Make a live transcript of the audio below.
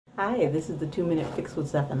Hi, this is the 2-Minute Fix with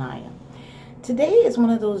Zephaniah. Today is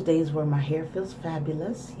one of those days where my hair feels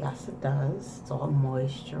fabulous. Yes, it does. It's all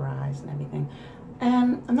moisturized and everything.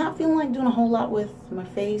 And I'm not feeling like doing a whole lot with my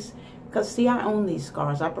face because, see, I own these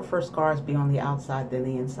scars. I prefer scars be on the outside than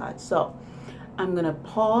the inside. So I'm going to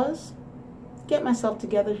pause, get myself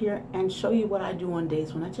together here, and show you what I do on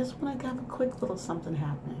days when I just want to have a quick little something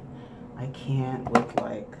happening. I can't look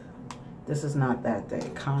like... This is not that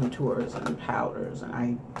day. Contours and powders,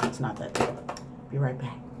 and it's not that day. Be right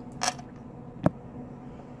back.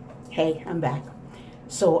 Hey, I'm back.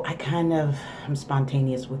 So I'm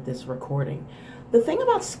spontaneous with this recording. The thing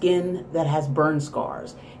about skin that has burn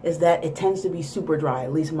scars is that it tends to be super dry.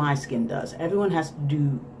 At least my skin does. Everyone has to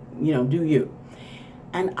do you.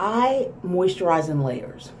 And I moisturize in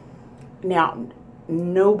layers. Now,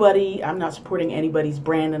 I'm not supporting anybody's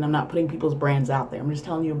brand, and I'm not putting people's brands out there. I'm just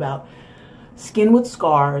telling you about skin with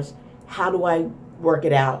scars. How do I work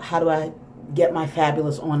it out? How do I get my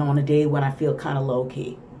fabulous on a day when I feel kind of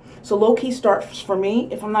low-key? So low-key starts for me,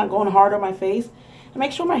 if I'm not going hard on my face, and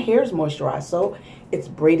make sure my hair is moisturized. So it's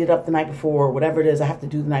braided up the night before, or whatever it is I have to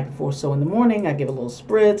do the night before. So in the morning, I give a little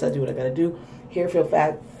spritz. I do what I got to do. Hair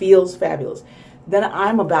feels fabulous. Then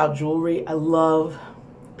I'm about jewelry. I love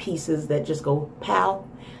pieces that just go pow.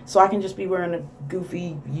 So I can just be wearing a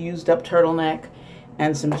goofy, used-up turtleneck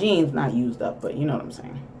and some jeans, not used up, but you know what I'm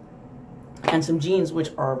saying. And some jeans which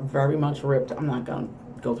are very much ripped. I'm not going to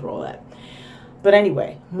go through all that. But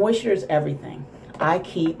anyway, moisture is everything. I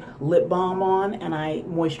keep lip balm on and I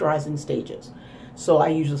moisturize in stages. So I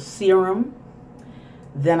use a serum,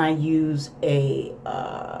 then I use a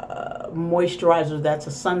moisturizer that's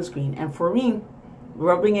a sunscreen. And for me,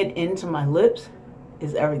 rubbing it into my lips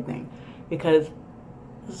is everything, because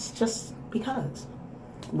it's just because.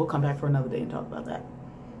 We'll come back for another day and talk about that.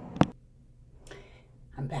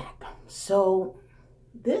 I'm back. So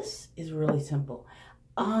this is really simple.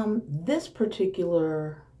 This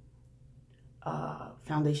particular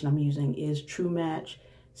foundation I'm using is True Match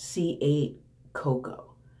C8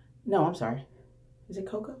 Cocoa. No, I'm sorry. Is it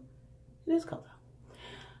cocoa? It is cocoa.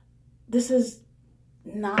 This is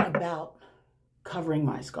not about covering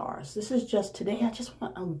my scars. This is just, today I just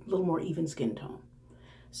want a little more even skin tone.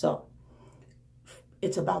 So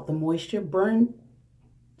it's about the moisture. Burn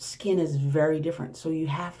skin is very different. So you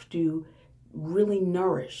have to really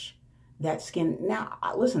nourish that skin. Now,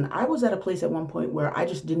 listen, I was at a place at one point where I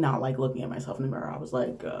just did not like looking at myself in the mirror. I was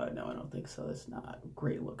like, no, I don't think so. It's not a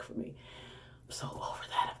great look for me. I'm so over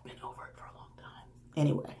that. I've been over it for a long time.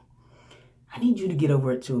 Anyway, I need you to get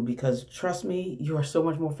over it too, because trust me, you are so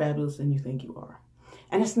much more fabulous than you think you are.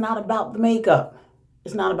 And it's not about the makeup.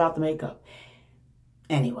 It's not about the makeup.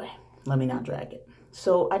 Anyway, let me not drag it.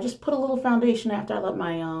 So I just put a little foundation after I let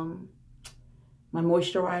my my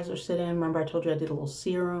moisturizer sit in. Remember I told you I did a little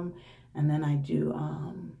serum, and then I do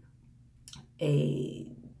an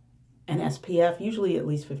SPF, usually at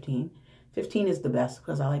least 15. 15 is the best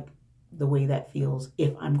because I like the way that feels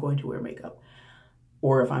if I'm going to wear makeup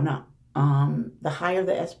or if I'm not. The higher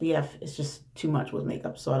the SPF is just too much with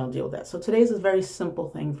makeup, so I don't deal with that. So today's is a very simple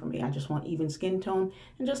thing for me. I just want even skin tone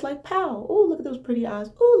and just like pow. Oh, look at those pretty eyes.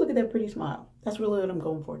 Oh, look at that pretty smile. That's really what I'm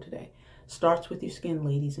going for today. Starts with your skin,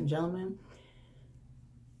 ladies and gentlemen.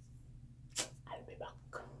 I'll be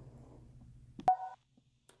back.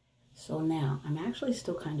 So now, I'm actually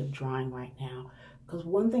still kind of drying right now, because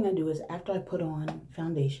one thing I do is after I put on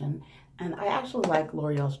foundation, and I actually like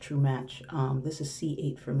L'Oreal's True Match. This is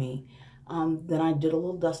C8 for me. Then I did a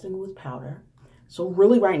little dusting with powder. So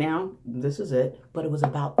really right now, this is it, but it was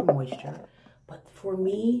about the moisture. But for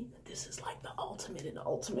me, this is like the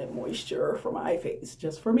ultimate moisture for my face,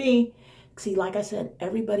 just for me. See, like I said,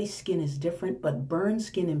 everybody's skin is different, but burn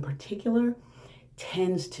skin in particular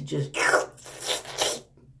tends to just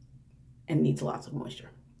and needs lots of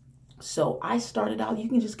moisture. So I started out, you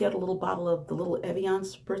can just get a little bottle of the little Evian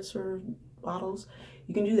spritzer bottles.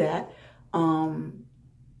 You can do that.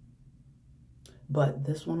 But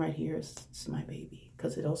this one right here is my baby,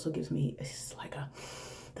 because it also gives me, it's like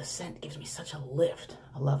the scent gives me such a lift.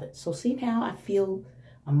 I love it. So see now I feel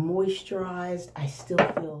I'm moisturized. I still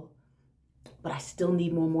feel, but I still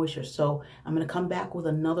need more moisture. So I'm going to come back with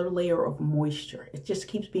another layer of moisture. It just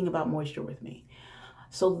keeps being about moisture with me.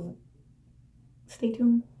 So stay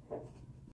tuned.